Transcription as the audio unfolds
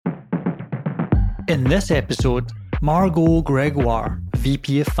In this episode, Margaux Gregoir,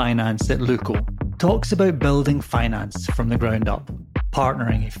 VP of Finance at Luko, talks about building finance from the ground up,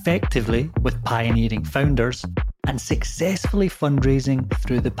 partnering effectively with pioneering founders, and successfully fundraising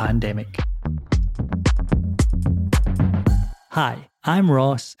through the pandemic. Hi, I'm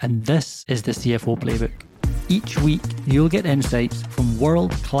Ross, and this is the CFO Playbook. Each week, you'll get insights from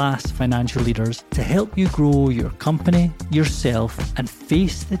world-class financial leaders to help you grow your company, yourself, and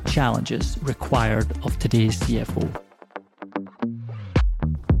face the challenges required of today's CFO.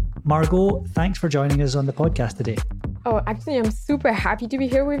 Margaux, thanks for joining us on the podcast today. Oh, actually, I'm super happy to be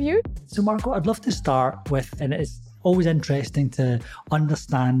here with you. So Margaux, I'd love to start with, and it's always interesting to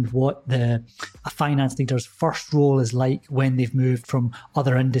understand what a finance leader's first role is like when they've moved from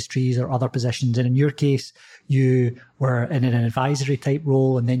other industries or other positions. And in your case, you were in an advisory type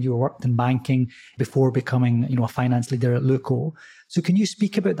role, and then you worked in banking before becoming, a finance leader at Luko. So can you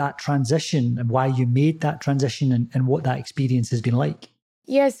speak about that transition and why you made that transition and what that experience has been like?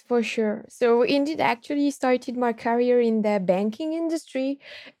 Yes, for sure. So indeed, I actually started my career in the banking industry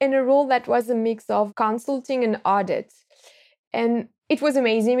in a role that was a mix of consulting and audit. And it was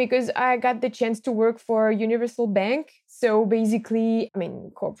amazing because I got the chance to work for a universal bank. So basically,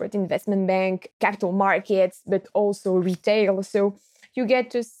 corporate investment bank, capital markets, but also retail. So you get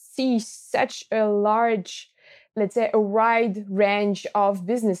to see such a large, let's say, a wide range of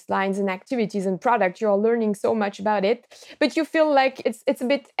business lines and activities and products. You're learning so much about it, but you feel like it's a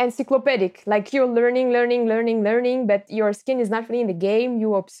bit encyclopedic. Like you're learning, but your skin is not really in the game.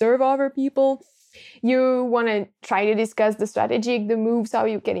 You observe other people. You want to try to discuss the strategic, the moves, how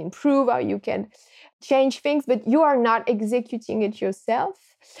you can improve, how you can change things, but you are not executing it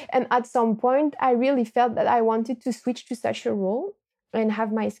yourself. And at some point, I really felt that I wanted to switch to such a role and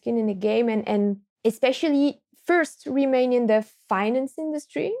have my skin in the game and especially first remain in the finance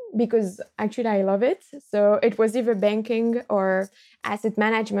industry because actually I love it. So it was either banking or asset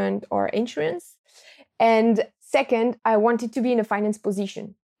management or insurance. And second, I wanted to be in a finance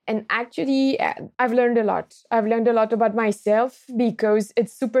position. And actually, I've learned a lot. I've learned a lot about myself because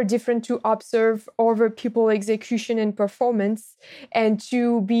it's super different to observe other people execution and performance and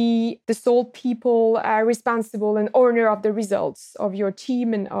to be the sole people responsible and owner of the results of your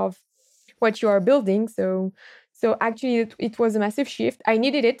team and of what you are building. So actually, it was a massive shift. I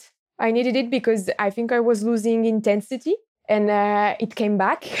needed it. I needed it because I think I was losing intensity and it came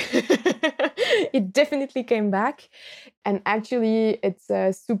back. It definitely came back. And actually, it's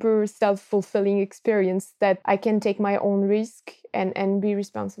a super self-fulfilling experience that I can take my own risk and be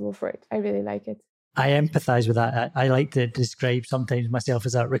responsible for it. I really like it. I empathize with that. I like to describe sometimes myself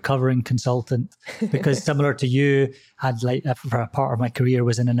as a recovering consultant because similar to you, for a part of my career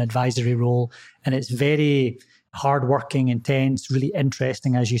was in an advisory role, and it's very hardworking, intense, really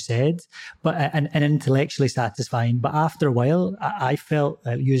interesting, as you said, but and intellectually satisfying. But after a while, I felt,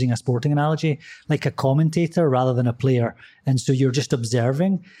 using a sporting analogy, like a commentator rather than a player. And so you're just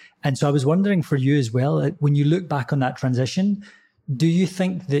observing. And so I was wondering for you as well, when you look back on that transition, do you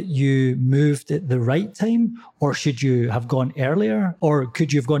think that you moved at the right time, or should you have gone earlier, or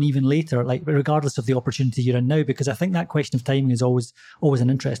could you have gone even later, like regardless of the opportunity you're in now? Because I think that question of timing is always an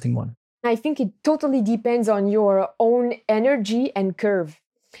interesting one. I think it totally depends on your own energy and curve.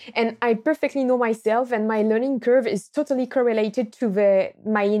 And I perfectly know myself, and my learning curve is totally correlated to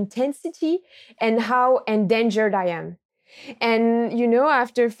my intensity and how endangered I am. And,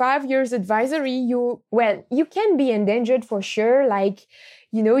 after 5 years advisory, you can be endangered for sure. Like,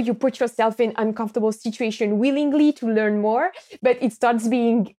 you put yourself in uncomfortable situation willingly to learn more, but it starts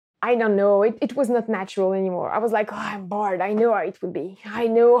being, I don't know, it was not natural anymore. I was like, I'm bored. I know how it will be. I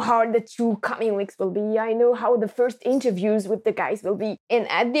know how the 2 coming weeks will be. I know how the first interviews with the guys will be. And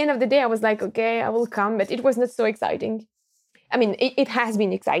at the end of the day, I was like, okay, I will come, but it was not so exciting. It has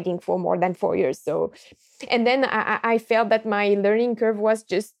been exciting for more than 4 years. So, and then I felt that my learning curve was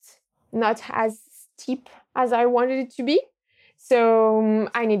just not as steep as I wanted it to be. So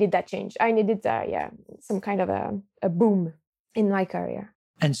I needed that change. I needed, some kind of a boom in my career.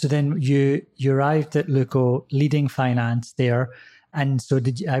 And so then you arrived at Luko leading finance there. And so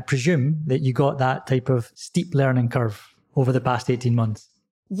I presume that you got that type of steep learning curve over the past 18 months.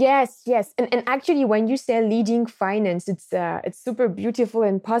 Yes. And actually, when you say leading finance, it's super beautiful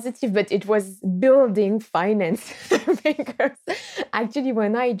and positive, but it was building finance because actually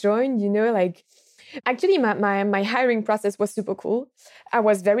when I joined, actually my hiring process was super cool. I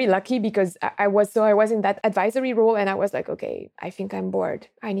was very lucky because I was in that advisory role and I was like, okay, I think I'm bored.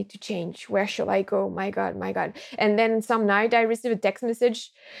 I need to change. Where shall I go? My God. And then some night I received a text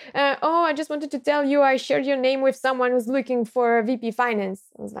message. I just wanted to tell you I shared your name with someone who's looking for VP finance.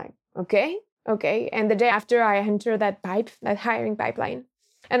 I was like, okay, Okay. And the day after, I enter that hiring pipeline.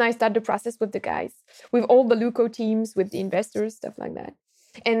 And I start the process with the guys, with all the Luko teams, with the investors, stuff like that.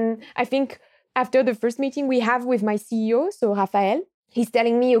 And I think after the first meeting we have with my CEO, so Raphael, he's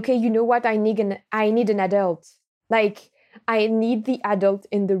telling me, okay, you know what? I need an adult. Like, I need the adult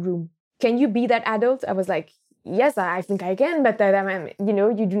in the room. Can you be that adult? I was like, yes, I think I can, but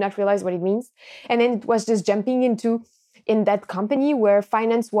you do not realize what it means. And then it was just jumping in that company where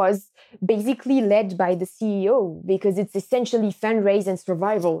finance was basically led by the CEO, because it's essentially fundraise and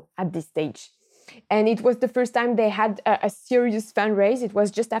survival at this stage. And it was the first time they had a serious fundraise. It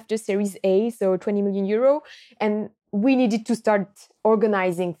was just after Series A, so 20 million euro. And we needed to start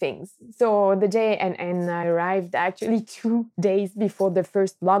organizing things. So the day, and I arrived actually 2 days before the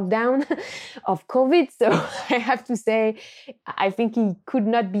first lockdown of COVID. So I have to say, I think it could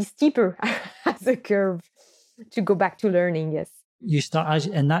not be steeper as a curve to go back to learning, yes. You start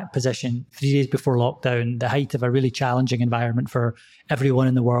in that position 3 days before lockdown, the height of a really challenging environment for everyone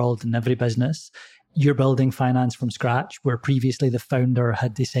in the world and every business. You're building finance from scratch, where previously the founder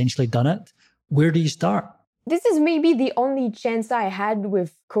had essentially done it. Where do you start? This is maybe the only chance I had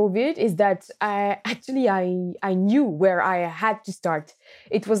with COVID, is that I knew where I had to start.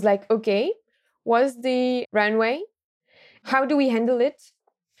 It was like, okay, what's the runway? How do we handle it?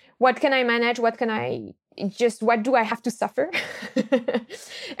 What can I manage? What do I have to suffer?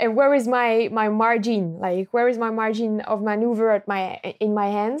 And where is my margin? Like, where is my margin of maneuver in my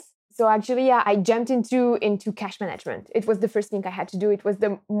hands? So actually, I jumped into cash management. It was the first thing I had to do. It was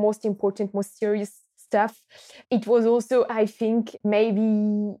the most important, most serious stuff. It was also, I think,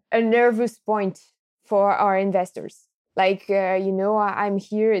 maybe a nervous point for our investors. Like, I'm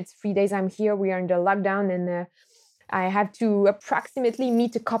here, it's 3 days I'm here, we are in the lockdown, and I have to approximately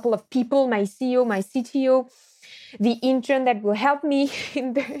meet a couple of people, my CEO, my CTO, the intern that will help me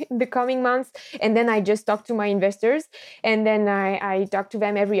in the coming months. And then I just talk to my investors. And then I talk to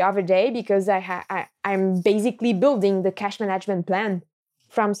them every other day, because I'm basically building the cash management plan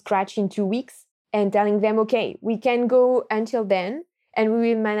from scratch in 2 weeks and telling them, okay, we can go until then and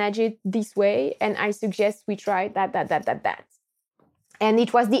we will manage it this way. And I suggest we try that. And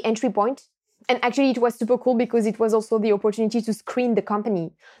it was the entry point. And actually, it was super cool because it was also the opportunity to screen the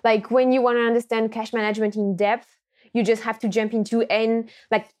company. Like, when you want to understand cash management in depth, you just have to jump into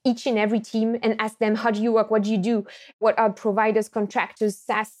each and every team and ask them, how do you work? What do you do? What are providers, contractors,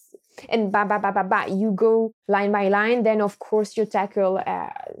 SaaS, and You go line by line. Then, of course, you tackle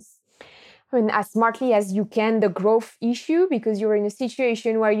as smartly as you can the growth issue, because you're in a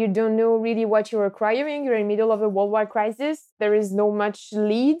situation where you don't know really what you're acquiring. You're in the middle of a worldwide crisis. There is no much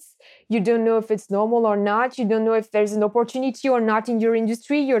leads. You don't know if it's normal or not. You don't know if there's an opportunity or not in your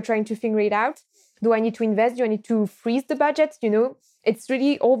industry. You're trying to figure it out. Do I need to invest? Do I need to freeze the budget? It's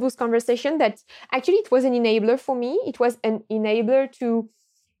really all those conversations that actually it was an enabler for me. It was an enabler to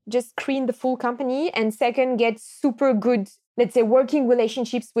just screen the full company, and second, get super good, let's say, working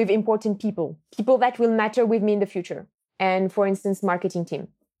relationships with important people that will matter with me in the future. And for instance, marketing team,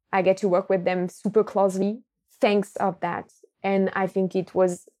 I get to work with them super closely thanks of that. And I think it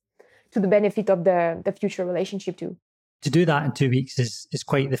was to the benefit of the future relationship too. To do that in 2 weeks is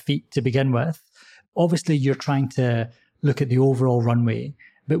quite the feat to begin with. Obviously, you're trying to look at the overall runway,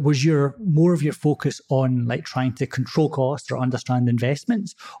 but was more of your focus on trying to control costs or understand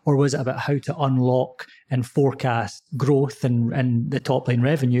investments, or was it about how to unlock and forecast growth and the top line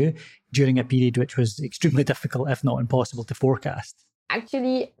revenue during a period which was extremely difficult, if not impossible, to forecast?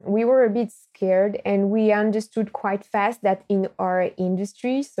 Actually, we were a bit scared, and we understood quite fast that in our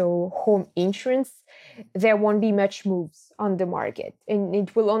industry, so home insurance, there won't be much moves on the market. And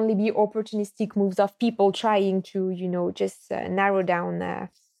it will only be opportunistic moves of people trying to, just narrow down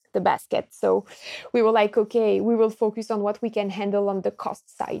the basket. So we were like, okay, we will focus on what we can handle on the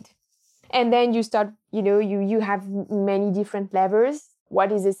cost side. And then you start, you have many different levers.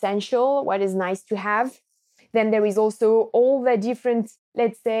 What is essential? What is nice to have? Then there is also all the different,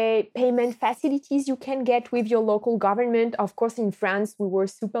 let's say, payment facilities you can get with your local government. Of course, in France, we were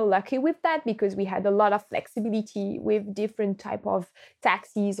super lucky with that because we had a lot of flexibility with different type of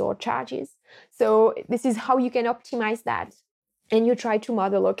taxes or charges. So this is how you can optimize that. And you try to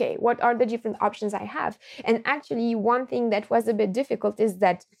model, okay, what are the different options I have? And actually, one thing that was a bit difficult is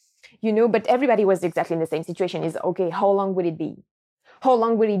that, but everybody was exactly in the same situation, is, okay, how long will it be? How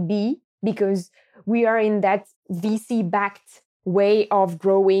long will it be? Because we are in that VC-backed way of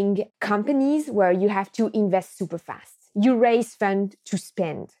growing companies where you have to invest super fast. You raise funds to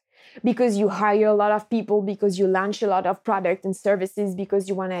spend because you hire a lot of people, because you launch a lot of products and services, because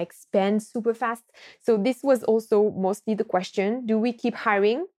you want to expand super fast. So this was also mostly the question. Do we keep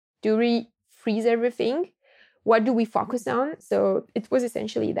hiring? Do we freeze everything? What do we focus on? So it was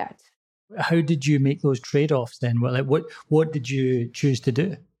essentially that. How did you make those trade-offs then? Well, like what did you choose to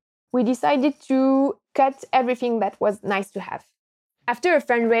do? We decided to cut everything that was nice to have. After a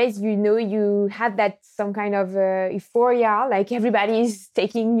fundraise, you had that some kind of euphoria, like everybody's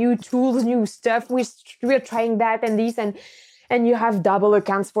taking new tools, new stuff. We're trying that and this, and you have double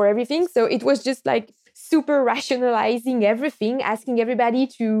accounts for everything. So it was just like super rationalizing everything, asking everybody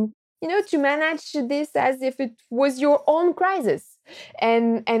to manage this as if it was your own crisis.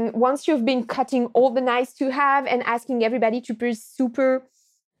 And once you've been cutting all the nice to have and asking everybody to be super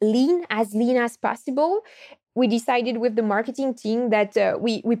lean as possible, we decided with the marketing team that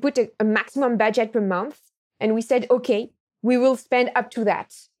we put a maximum budget per month. And we said, okay, we will spend up to that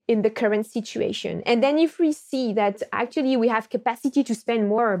in the current situation. And then if we see that actually we have capacity to spend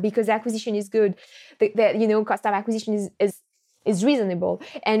more because acquisition is good, the cost of acquisition is reasonable,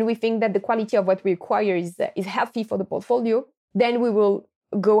 and we think that the quality of what we acquire is healthy for the portfolio, then we will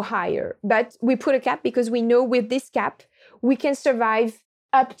go higher. But we put a cap because we know with this cap, we can survive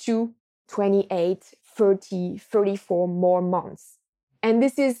up to 28, 30, 34 more months. And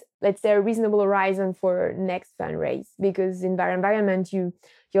this is, let's say, a reasonable horizon for next fundraise, because in that environment,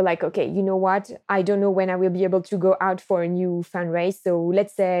 you're like, okay, you know what? I don't know when I will be able to go out for a new fundraise. So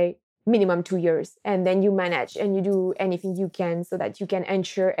let's say minimum 2 years. And then you manage and you do anything you can so that you can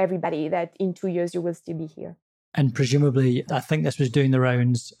ensure everybody that in 2 years you will still be here. And presumably, I think this was doing the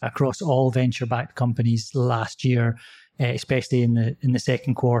rounds across all venture-backed companies last year, especially in the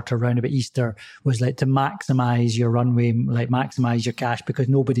second quarter, around about Easter, was like to maximize your runway, like maximize your cash, because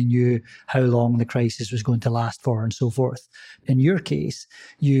nobody knew how long the crisis was going to last for and so forth. In your case,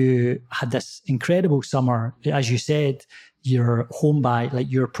 you had this incredible summer. As you said, your home buy,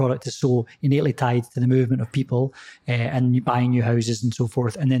 like your product is so innately tied to the movement of people and buying new houses and so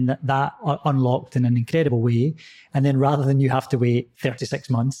forth. And then that unlocked in an incredible way. And then rather than you have to wait 36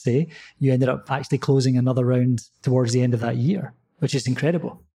 months, say, you ended up actually closing another round towards the end of that year, which is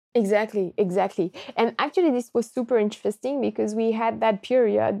incredible. Exactly. And actually, this was super interesting because we had that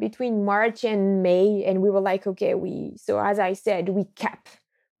period between March and May, and we were like, okay, so as I said, we cap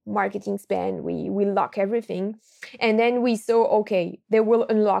marketing spend, we lock everything. And then we saw, okay, they will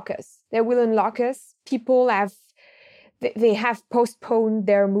unlock us. People have postponed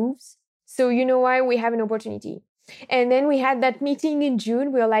their moves. So you know why? We have an opportunity. And then we had that meeting in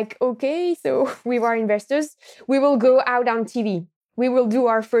June. We were like, okay, so we were investors. We will go out on TV. We will do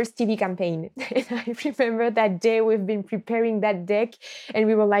our first TV campaign. And I remember that day we've been preparing that deck, and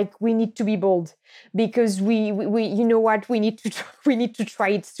we were like, we need to be bold because we you know what, we need to try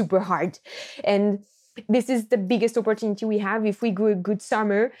it super hard. And this is the biggest opportunity we have. If we do a good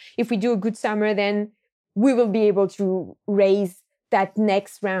summer, then we will be able to raise that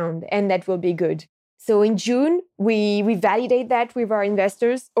next round, and that will be good. So in June, we validate that with our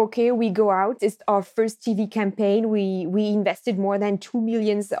investors. Okay, we go out. It's our first TV campaign. We invested more than 2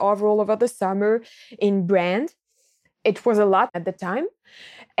 million overall over the summer in brand. It was a lot at the time.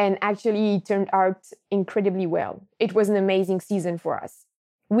 And actually, it turned out incredibly well. It was an amazing season for us.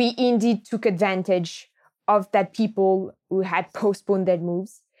 We indeed took advantage of that people who had postponed their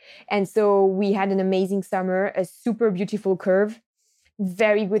moves. And so we had an amazing summer, a super beautiful curve.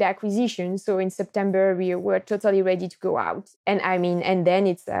 Very good acquisition. So in September, we were totally ready to go out. And then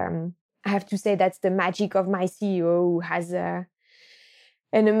it's, I have to say that's the magic of my CEO, who has an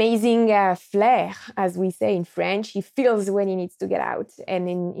amazing flair, as we say in French. He feels when he needs to get out. And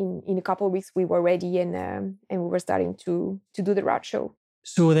in a couple of weeks, we were ready and we were starting to do the roadshow.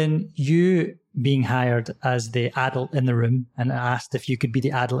 So then you being hired as the adult in the room and asked if you could be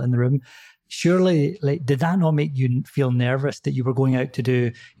the adult in the room, surely, did that not make you feel nervous that you were going out to do,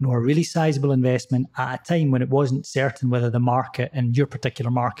 a really sizable investment at a time when it wasn't certain whether the market and your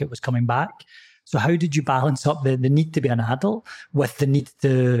particular market was coming back? So how did you balance up the need to be an adult with the need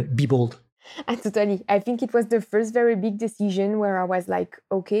to be bold? Totally. I think it was the first very big decision where I was like,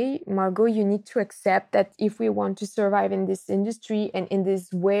 okay, Margaux, you need to accept that if we want to survive in this industry and in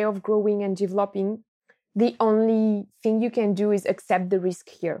this way of growing and developing, the only thing you can do is accept the risk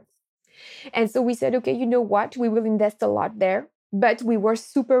here. And so we said, okay, you know what? We will invest a lot there, but we were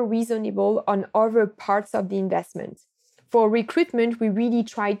super reasonable on other parts of the investment. For recruitment, we really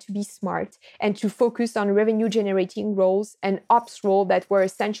tried to be smart and to focus on revenue generating roles and ops roles that were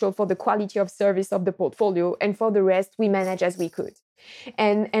essential for the quality of service of the portfolio. And for the rest, we managed as we could.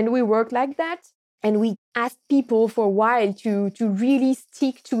 And we worked like that. And we asked people for a while to really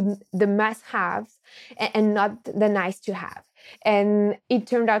stick to the must-haves and not the nice-to-have. And it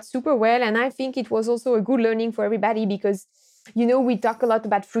turned out super well. And I think it was also a good learning for everybody because we talk a lot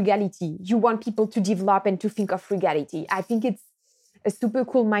about frugality. You want people to develop and to think of frugality. I think it's a super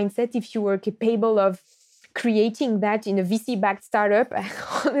cool mindset if you were capable of creating that in a VC-backed startup.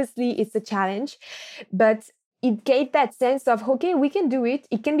 Honestly, it's a challenge. But it gave that sense of, okay, we can do it.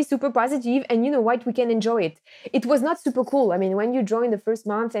 It can be super positive. And you know what? We can enjoy it. It was not super cool. I mean, when you join the first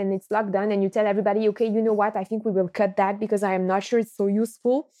month and it's locked down and you tell everybody, okay, you know what? I think we will cut that because I am not sure it's so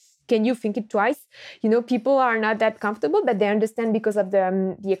useful. Can you think it twice? People are not that comfortable, but they understand because of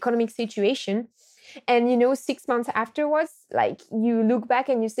the economic situation. And 6 months afterwards, like you look back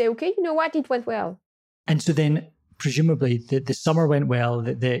and you say, okay, you know what? It went well. And so then presumably the summer went well,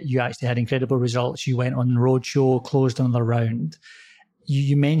 that you actually had incredible results. You went on the roadshow, closed another round.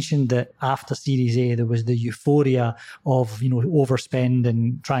 You mentioned that after Series A, there was the euphoria of, overspend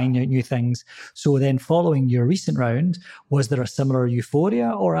and trying out new things. So then following your recent round, was there a similar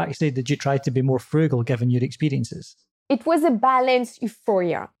euphoria, or actually did you try to be more frugal given your experiences? It was a balanced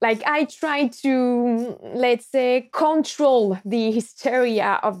euphoria. Like I tried to, let's say, control the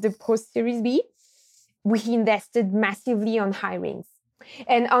hysteria of the post-Series B. We invested massively on hirings.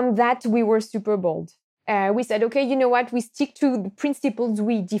 And on that, we were super bold. We said, okay, you know what? We stick to the principles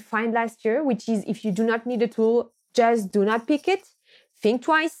we defined last year, which is if you do not need a tool, just do not pick it. Think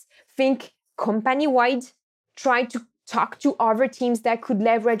twice. Think company-wide. Try to talk to other teams that could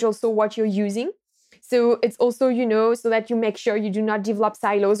leverage also what you're using. So it's also, so that you make sure you do not develop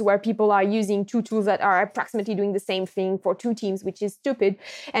silos where people are using two tools that are approximately doing the same thing for two teams, which is stupid.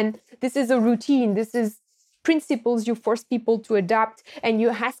 And this is a routine. This is principles you force people to adopt, and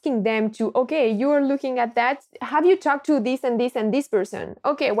you're asking them to, okay, you're looking at that. Have you talked to this and this and this person?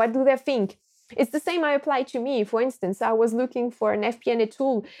 Okay, what do they think? It's the same I apply to me. For instance, I was looking for an FP&A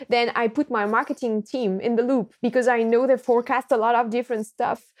tool. Then I put my marketing team in the loop because I know they forecast a lot of different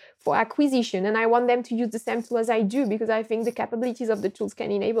stuff for acquisition. And I want them to use the same tool as I do because I think the capabilities of the tools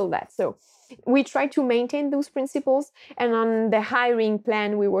can enable that. So we try to maintain those principles. And on the hiring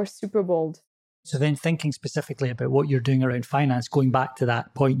plan, we were super bold. So then thinking specifically about what you're doing around finance, going back to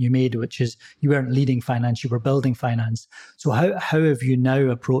that point you made, which is you weren't leading finance, you were building finance. So how have you now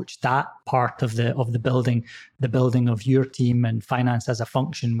approached that part of the building of your team and finance as a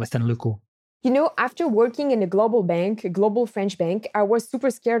function within Luko? After working in a global bank, a global French bank, I was super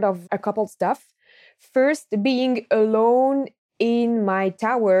scared of a couple of stuff. First, being alone in my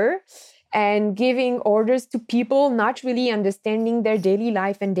tower and giving orders to people, not really understanding their daily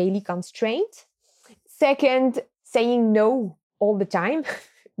life and daily constraint. Second, saying no all the time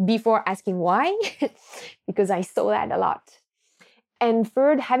before asking why, because I saw that a lot. And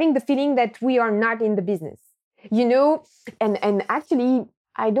third, having the feeling that we are not in the business, and actually,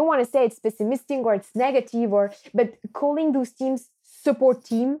 I don't want to say it's pessimistic or it's negative, but calling those teams support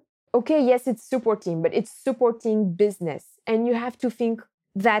team. Okay, yes, it's support team, but it's supporting business. And you have to think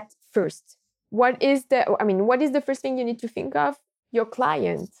that first. What is the first thing you need to think of? Your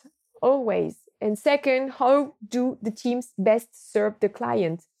client, always. And second, how do the teams best serve the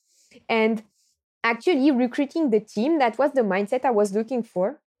client? And actually recruiting the team, that was the mindset I was looking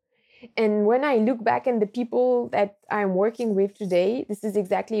for. And when I look back at the people that I'm working with today, this is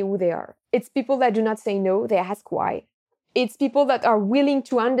exactly who they are. It's people that do not say no, they ask why. It's people that are willing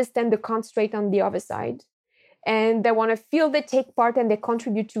to understand the constraint on the other side. And they want to feel they take part and they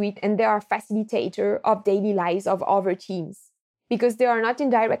contribute to it. And they are facilitator of daily lives of other teams because they are not in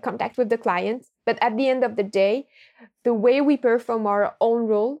direct contact with the client. But at the end of the day, the way we perform our own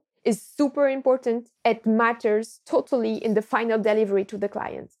role is super important. It matters totally in the final delivery to the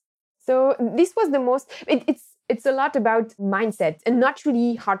client. So this was the most, it's a lot about mindset and not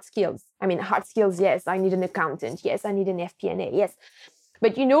really hard skills. I mean, hard skills, yes, I need an accountant. Yes, I need an FP&A. Yes.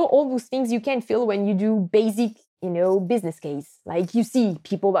 But all those things you can feel when you do basic, business case. Like you see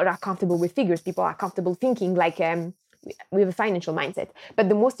people that are comfortable with figures, people are comfortable thinking like with a financial mindset. But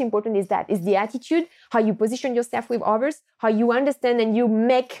the most important is the attitude, how you position yourself with others, how you understand and you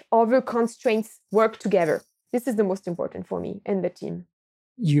make other constraints work together. This is the most important for me and the team.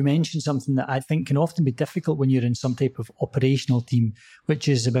 You mentioned something that I think can often be difficult when you're in some type of operational team, which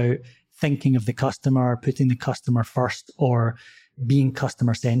is about thinking of the customer, putting the customer first, or being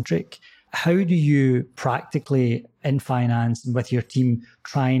customer centric. How do you practically in finance and with your team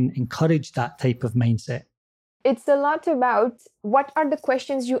try and encourage that type of mindset? It's a lot about what are the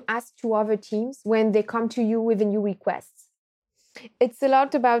questions you ask to other teams when they come to you with a new request. It's a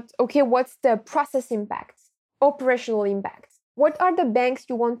lot about, okay, what's the process impact, operational impact? What are the banks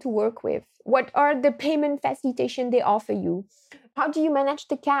you want to work with? What are the payment facilitation they offer you? how do you manage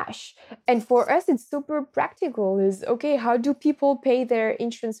the cash? And for us, it's super practical. Is okay, how do people pay their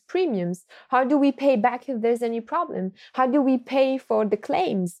insurance premiums? How do we pay back if there's any problem? How do we pay for the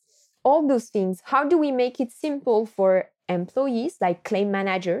claims? All those things. How do we make it simple for employees, like claim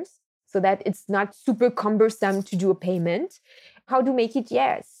managers, so that it's not super cumbersome to do a payment? How to make it,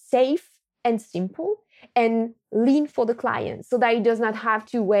 safe and simple and lean for the client, so that he does not have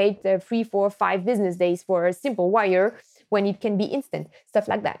to wait 3, 4, 5 business days for a simple wire when it can be instant, stuff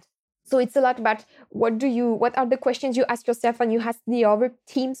like that. So it's a lot about what are the questions you ask yourself and you ask the other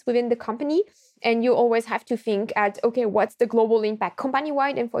teams within the company. And you always have to think at, okay, what's the global impact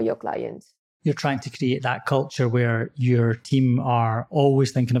company-wide and for your clients? You're trying to create that culture where your team are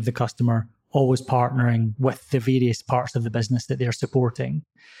always thinking of the customer, always partnering with the various parts of the business that they're supporting.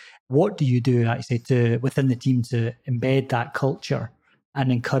 What do you do actually within the team to embed that culture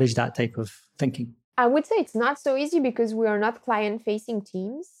and encourage that type of thinking? I would say it's not so easy because we are not client-facing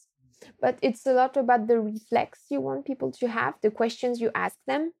teams, but it's a lot about the reflex you want people to have, the questions you ask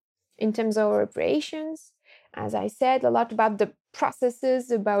them in terms of our operations. As I said, a lot about the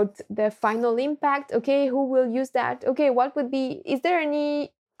processes, about the final impact. Okay, who will use that? Okay, is there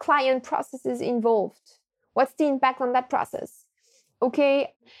any client processes involved? What's the impact on that process?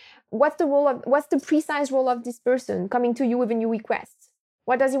 Okay, what's the precise role of this person coming to you with a new request?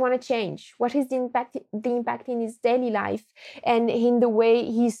 What does he want to change? What is the impact in his daily life and in the way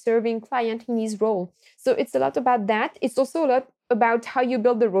he's serving client in his role? So it's a lot about that. It's also a lot about how you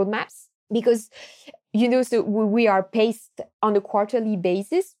build the roadmaps, because so we are paced on a quarterly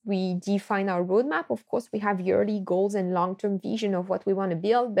basis. We define our roadmap. Of course, we have yearly goals and long-term vision of what we want to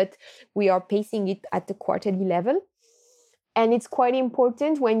build, but we are pacing it at the quarterly level. And it's quite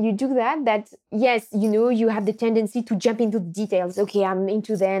important when you do that, yes, you have the tendency to jump into the details. Okay, I'm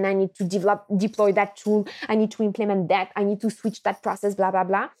into that. I need to deploy that tool. I need to implement that. I need to switch that process, blah, blah,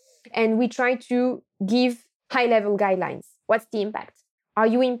 blah. And we try to give high-level guidelines. What's the impact? Are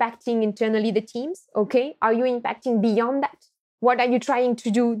you impacting internally the teams? Okay. Are you impacting beyond that? What are you trying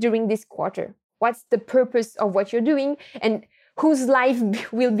to do during this quarter? What's the purpose of what you're doing? And whose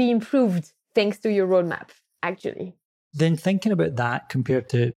life will be improved thanks to your roadmap, actually? Then thinking about that compared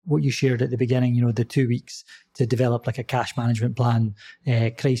to what you shared at the beginning, the 2 weeks to develop like a cash management plan,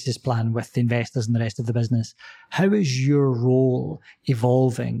 crisis plan with the investors and the rest of the business, how is your role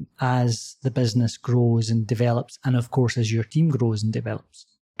evolving as the business grows and develops, and of course as your team grows and develops?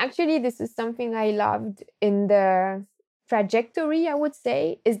 Actually, this is something I loved in the trajectory, I would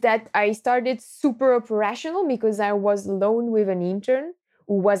say, is that I started super operational because I was alone with an intern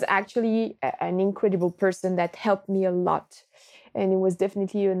who was actually an incredible person that helped me a lot. And it was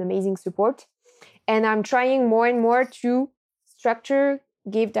definitely an amazing support. And I'm trying more and more to structure,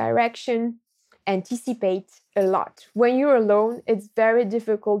 give direction, anticipate a lot. When you're alone, it's very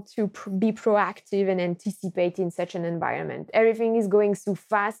difficult to be proactive and anticipate in such an environment. Everything is going so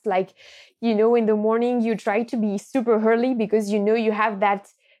fast. Like, in the morning, you try to be super early because you have that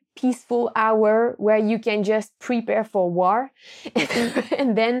peaceful hour where you can just prepare for war.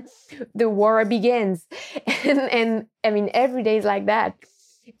 And then the war begins. And I mean, every day is like that.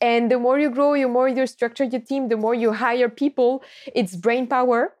 And the more you grow, the more you structure your team, the more you hire people, it's brain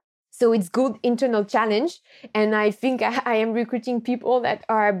power. So it's good internal challenge. And I think I am recruiting people that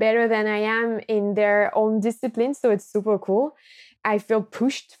are better than I am in their own discipline. So it's super cool. I feel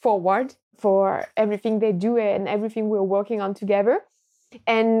pushed forward for everything they do and everything we're working on together.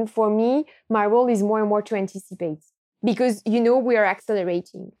 And for me, my role is more and more to anticipate because, we are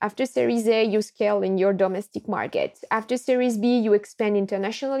accelerating. After Series A, you scale in your domestic market. After Series B, you expand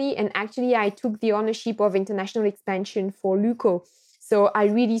internationally. And actually, I took the ownership of international expansion for Luko. So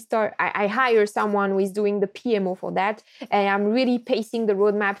I hire someone who is doing the PMO for that. And I'm really pacing the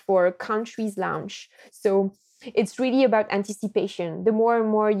roadmap for a country's launch. So it's really about anticipation. The more and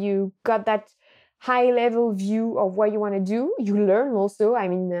more you got that high-level view of what you want to do, you learn also. I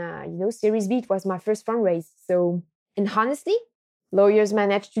mean, Series B, it was my first fundraise. So, and honestly, lawyers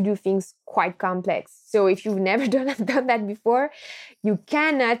manage to do things quite complex. So if you've never done that before, you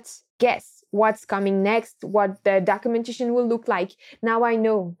cannot guess what's coming next, what the documentation will look like. Now I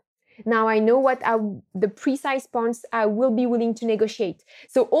know what the precise points I will be willing to negotiate.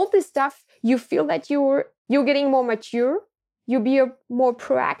 So all this stuff, you feel that you're getting more mature, you be more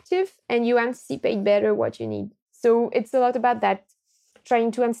proactive, and you anticipate better what you need. So it's a lot about that,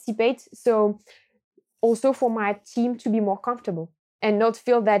 trying to anticipate. So also for my team to be more comfortable and not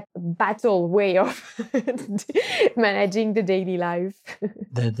feel that battle way of managing the daily life.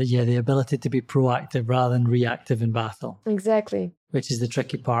 The ability to be proactive rather than reactive in battle. Exactly. Which is the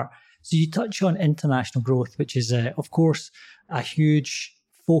tricky part. So you touch on international growth, which is, of course, a huge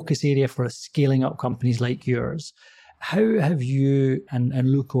focus area for scaling up companies like yours. How have you and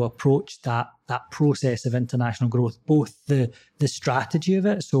Luko approached that process of international growth, both the strategy of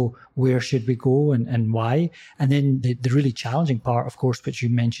it, so where should we go and why, and then the really challenging part, of course, which you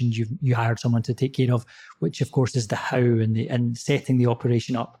mentioned you hired someone to take care of, which of course is the how and setting the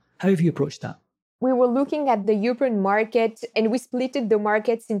operation up. How have you approached that? We were looking at the European market and we splitted the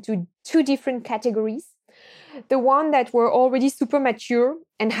markets into two different categories. The one that were already super mature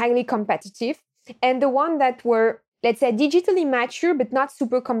and highly competitive, and the one that were, let's say, digitally mature, but not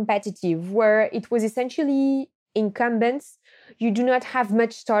super competitive, where it was essentially incumbents. You do not have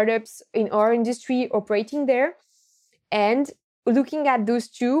much startups in our industry operating there. And looking at those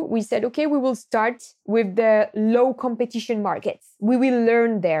two, we said, okay, we will start with the low competition markets. We will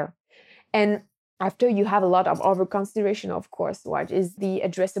learn there. And after, you have a lot of other consideration, of course. What is the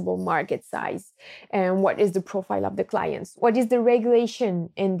addressable market size? And what is the profile of the clients? What is the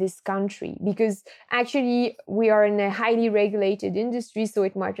regulation in this country? Because actually, we are in a highly regulated industry, so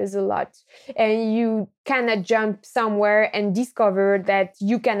it matters a lot. And you cannot jump somewhere and discover that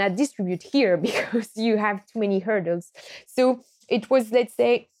you cannot distribute here because you have too many hurdles. So it was, let's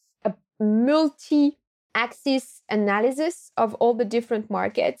say, a multi-axis analysis of all the different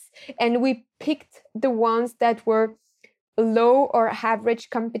markets, and we picked the ones that were low or average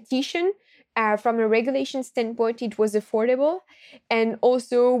competition. From a regulation standpoint, it was affordable, and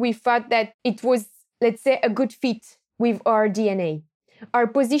also we thought that it was, let's say, a good fit with our DNA. Our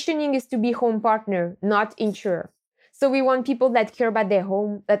positioning is to be home partner, not insurer. So we want people that care about their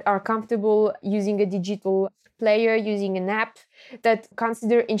home, that are comfortable using a digital player, using an app, that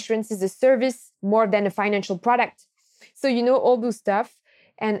consider insurance as a service more than a financial product. So, all those stuff.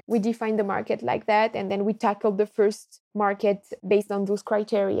 And we define the market like that. And then we tackle the first market based on those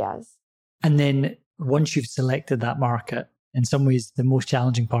criteria. And then once you've selected that market, in some ways, the most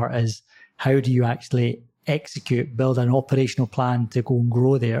challenging part is how do you actually build an operational plan to go and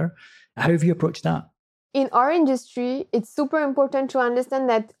grow there? How have you approached that? In our industry, it's super important to understand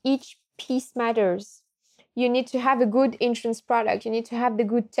that each piece matters. You need to have a good insurance product. You need to have the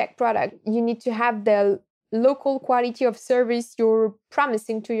good tech product. You need to have the local quality of service you're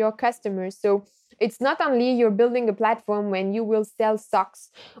promising to your customers. So it's not only you're building a platform when you will sell socks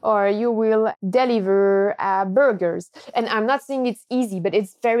or you will deliver burgers. And I'm not saying it's easy, but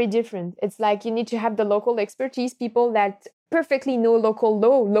it's very different. It's like you need to have the local expertise, people that perfectly know local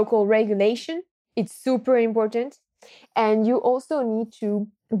law, local regulation. It's super important. And you also need to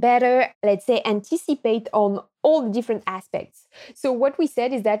better, let's say, anticipate on all the different aspects. So what we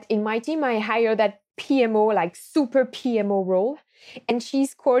said is that in my team, I hired that PMO, like super PMO role, and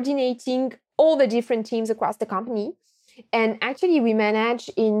she's coordinating all the different teams across the company. And actually we managed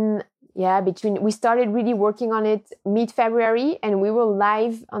we started really working on it mid-February and we were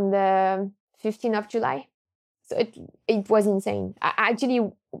live on the 15th of July. So it was insane. Actually,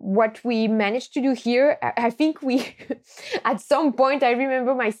 what we managed to do here, I think we, at some point, I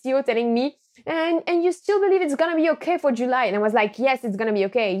remember my CEO telling me, and you still believe it's going to be okay for July? And I was like, yes, it's going to be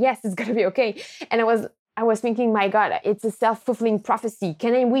okay. Yes, it's going to be okay. And I was thinking, my God, it's a self-fulfilling prophecy.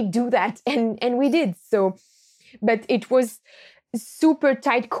 Can we do that? And we did. So, but it was super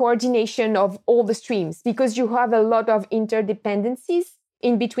tight coordination of all the streams because you have a lot of interdependencies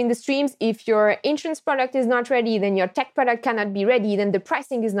in between the streams. If your insurance product is not ready, then your tech product cannot be ready, then the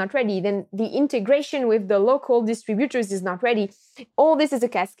pricing is not ready, then the integration with the local distributors is not ready. All this is a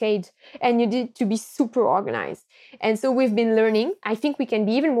cascade and you need to be super organized. And so we've been learning. I think we can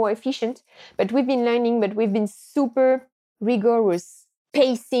be even more efficient, but we've been super rigorous,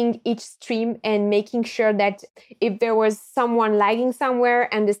 pacing each stream and making sure that if there was someone lagging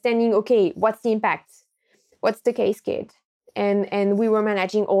somewhere, understanding, okay, what's the impact? What's the cascade? And we were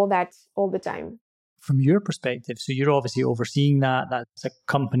managing all that all the time. From your perspective, so you're obviously overseeing that's a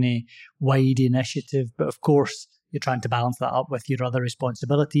company-wide initiative, but of course you're trying to balance that up with your other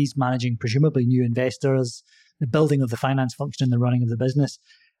responsibilities, managing presumably new investors, the building of the finance function and the running of the business.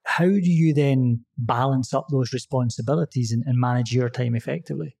 How do you then balance up those responsibilities and manage your time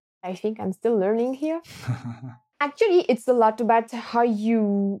effectively? I think I'm still learning here. Actually, it's a lot about how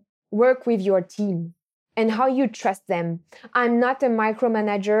you work with your team and how you trust them. I'm not a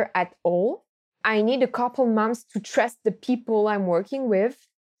micromanager at all. I need a couple months to trust the people I'm working with.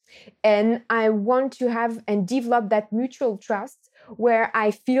 And I want to have and develop that mutual trust where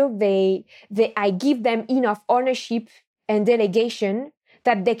I feel I give them enough ownership and delegation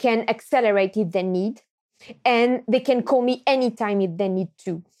that they can accelerate if they need. And they can call me anytime if they need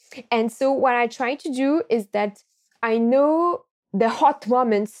to. And so what I try to do is that I know the hot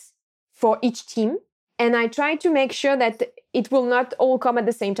moments for each team. And I try to make sure that it will not all come at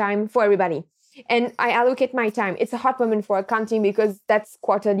the same time for everybody. And I allocate my time. It's a hot moment for accounting because that's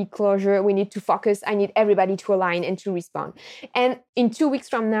quarterly closure. We need to focus. I need everybody to align and to respond. And in 2 weeks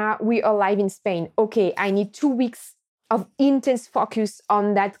from now, we are live in Spain. Okay, I need 2 weeks of intense focus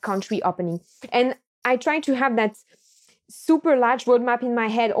on that country opening. And I try to have that super large roadmap in my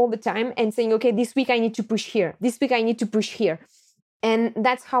head all the time and saying, okay, this week I need to push here. This week I need to push here. And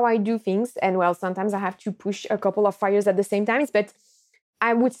that's how I do things. And well, sometimes I have to push a couple of fires at the same time. But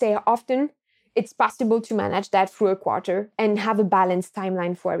I would say often it's possible to manage that through a quarter and have a balanced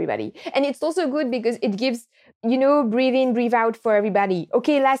timeline for everybody. And it's also good because it gives, breathe in, breathe out for everybody.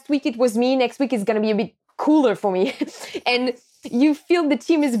 Okay, last week it was me. Next week it's going to be a bit cooler for me. And you feel the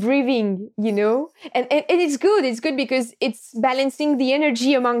team is breathing, and it's good. It's good because it's balancing the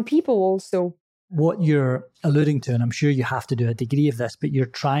energy among people also. What you're alluding to, and I'm sure you have to do a degree of this, but you're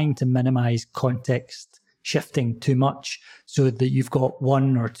trying to minimize context shifting too much so that you've got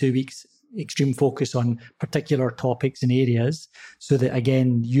 1 or 2 weeks extreme focus on particular topics and areas so that,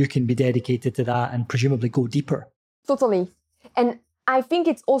 again, you can be dedicated to that and presumably go deeper. Totally. And I think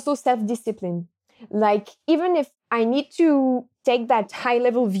it's also self-discipline. Like, even if I need to take that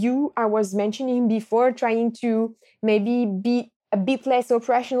high-level view I was mentioning before, trying to maybe be a bit less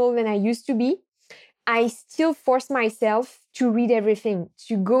operational than I used to be, I still force myself to read everything,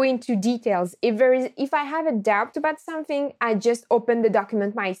 to go into details. If I have a doubt about something, I just open the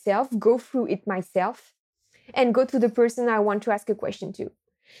document myself, go through it myself, and go to the person I want to ask a question to.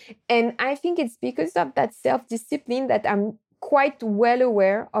 And I think it's because of that self-discipline that I'm quite well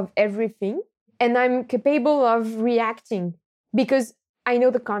aware of everything, and I'm capable of reacting because I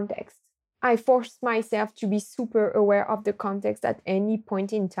know the context. I force myself to be super aware of the context at any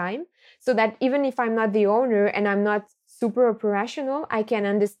point in time so that even if I'm not the owner and I'm not super operational, I can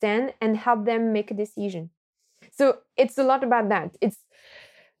understand and help them make a decision. So it's a lot about that. It's,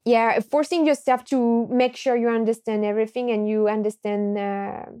 forcing yourself to make sure you understand everything and you understand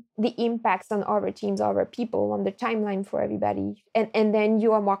the impacts on other teams, other people, on the timeline for everybody. And then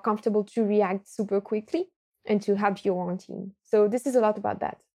you are more comfortable to react super quickly and to help your own team. So this is a lot about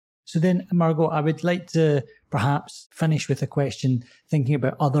that. So then, Margaux, I would like to perhaps finish with a question, thinking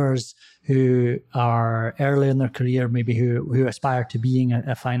about others who are early in their career, maybe who aspire to being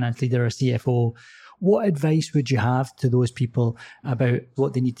a finance leader or CFO. What advice would you have to those people about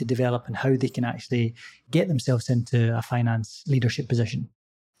what they need to develop and how they can actually get themselves into a finance leadership position?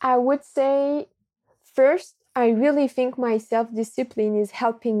 I would say, first, I really think my self-discipline is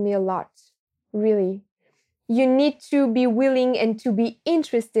helping me a lot, really. You need to be willing and to be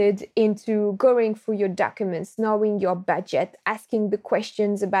interested into going through your documents, knowing your budget, asking the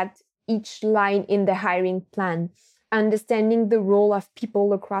questions about each line in the hiring plan, understanding the role of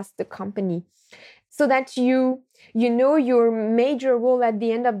people across the company, so that you know your major role at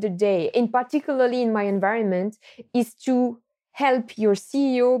the end of the day, and particularly in my environment, is to help your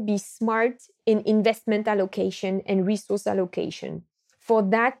CEO be smart in investment allocation and resource allocation. For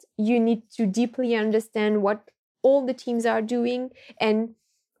that, you need to deeply understand what all the teams are doing and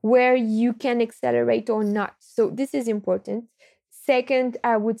where you can accelerate or not. So this is important. Second,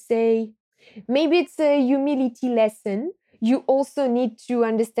 I would say maybe it's a humility lesson. You also need to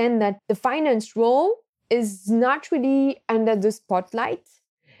understand that the finance role is not really under the spotlight.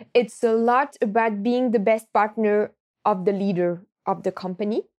 It's a lot about being the best partner of the leader of the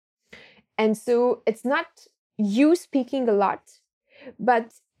company. And so it's not you speaking a lot,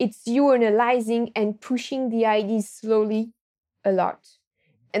 but it's you analyzing and pushing the ideas slowly a lot.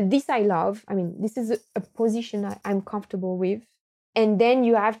 And this I love. I mean, this is a position I'm comfortable with. And then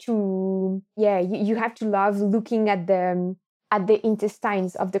you have to, you have to love looking at the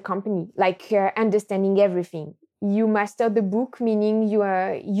intestines of the company, like understanding everything. You master the book, meaning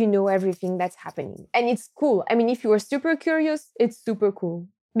you know everything that's happening. And it's cool. I mean, if you are super curious, it's super cool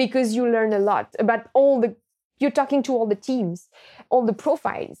because you learn a lot about you're talking to all the teams, all the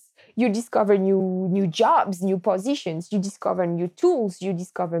profiles. You discover new jobs, new positions. You discover new tools. You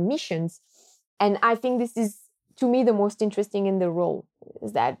discover missions. And I think this is, to me, the most interesting in the role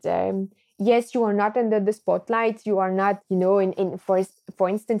is that, yes, you are not under the spotlight. You are not, for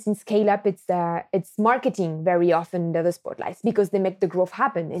instance, in scale up, it's marketing very often under the spotlights because they make the growth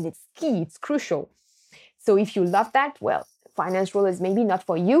happen and it's key, it's crucial. So if you love that, well, finance role is maybe not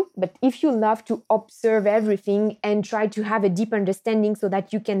for you, but if you love to observe everything and try to have a deep understanding so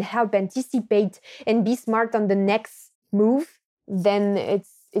that you can help anticipate and be smart on the next move, then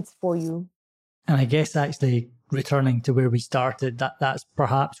it's for you. And I guess actually returning to where we started, that's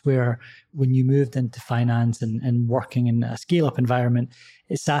perhaps where, when you moved into finance and working in a scale-up environment,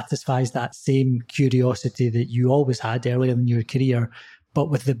 it satisfies that same curiosity that you always had earlier in your career, but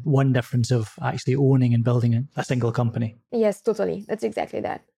with the one difference of actually owning and building a single company. Yes, totally. That's exactly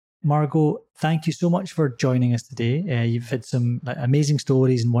that. Margaux, thank you so much for joining us today. You've had some amazing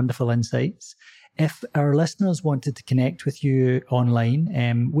stories and wonderful insights. If our listeners wanted to connect with you online,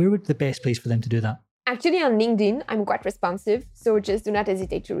 where would the best place for them to do that? Actually, on LinkedIn, I'm quite responsive, so just do not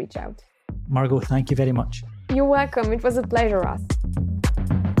hesitate to reach out. Margaux, thank you very much. You're welcome. It was a pleasure, Ross.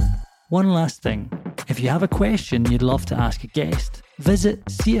 One last thing. If you have a question you'd love to ask a guest, visit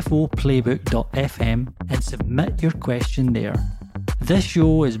cfoplaybook.fm and submit your question there. This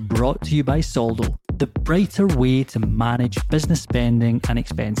show is brought to you by Soldo, the brighter way to manage business spending and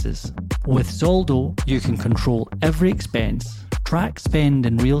expenses. With Soldo, you can control every expense, track spend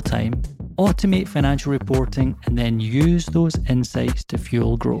in real time, automate financial reporting, and then use those insights to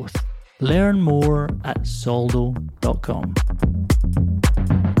fuel growth. Learn more at soldo.com.